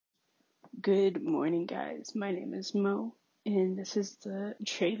Good morning, guys. My name is Mo, and this is the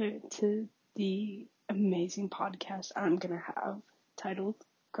trailer to the amazing podcast I'm gonna have titled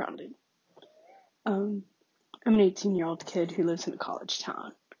Grounded. I'm an 18-year-old kid who lives in a college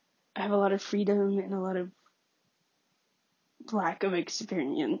town. I have a lot of freedom and a lot of lack of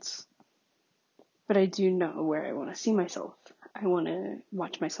experience, but I do know where I want to see myself. I want to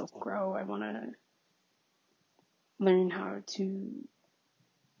watch myself grow. I want to learn how to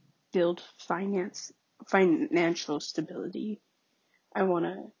build financial stability. I want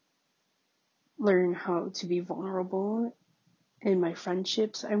to learn how to be vulnerable in my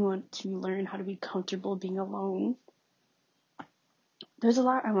friendships. I want to learn how to be comfortable being alone. There's a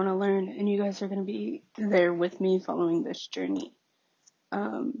lot I want to learn, and you guys are going to be there with me following this journey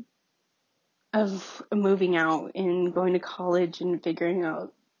of moving out and going to college and figuring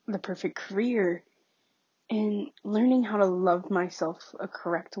out the perfect career and learning how to love myself a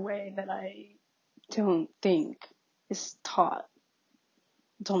correct way that I don't think is taught.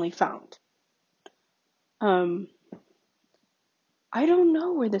 It's only found. I don't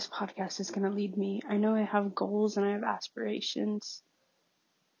know where this podcast is going to lead me. I know I have goals and I have aspirations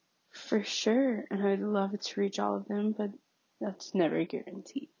for sure, and I'd love to reach all of them, but that's never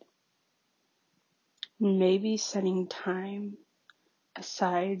guaranteed. Maybe setting time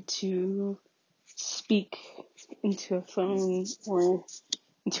aside to speak into a phone or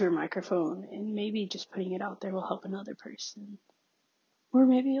into a microphone, and maybe just putting it out there will help another person. Or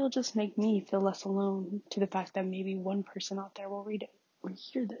maybe it'll just make me feel less alone to the fact that maybe one person out there will read it or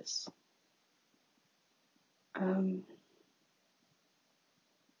hear this.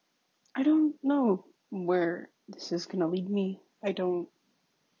 I don't know where this is going to lead me. I don't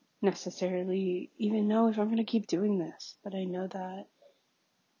necessarily even know if I'm going to keep doing this, but I know that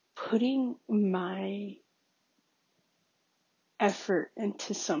putting my effort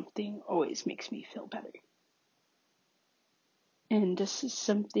into something always makes me feel better. And this is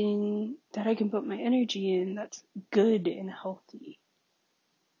something that I can put my energy in that's good and healthy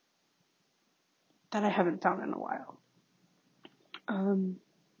that I haven't found in a while.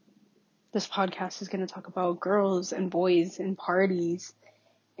 This podcast is going to talk about girls and boys and parties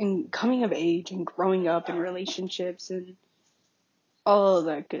and coming of age and growing up and relationships and all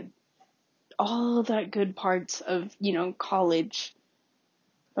that good parts of, college.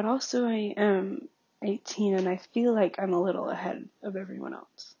 But also I am 18 and I feel like I'm a little ahead of everyone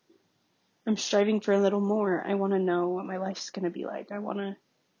else. I'm striving for a little more. I want to know what my life's going to be like. I want to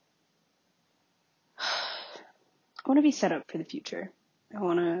be set up for the future. I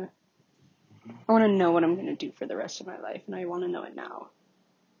want to know what I'm going to do for the rest of my life, and I want to know it now.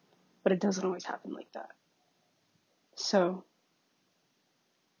 But it doesn't always happen like that. So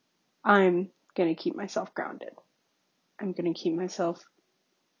I'm going to keep myself grounded. I'm going to keep myself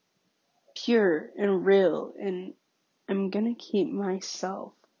pure and real, and I'm going to keep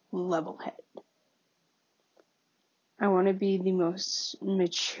myself level-headed. I want to be the most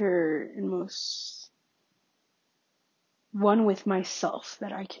mature and most one with myself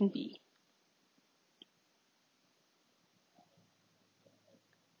that I can be.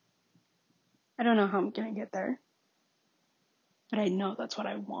 I don't know how I'm going to get there, but I know that's what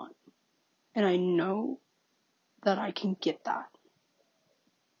I want. And I know that I can get that.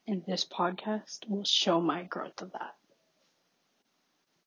 And this podcast will show my growth of that.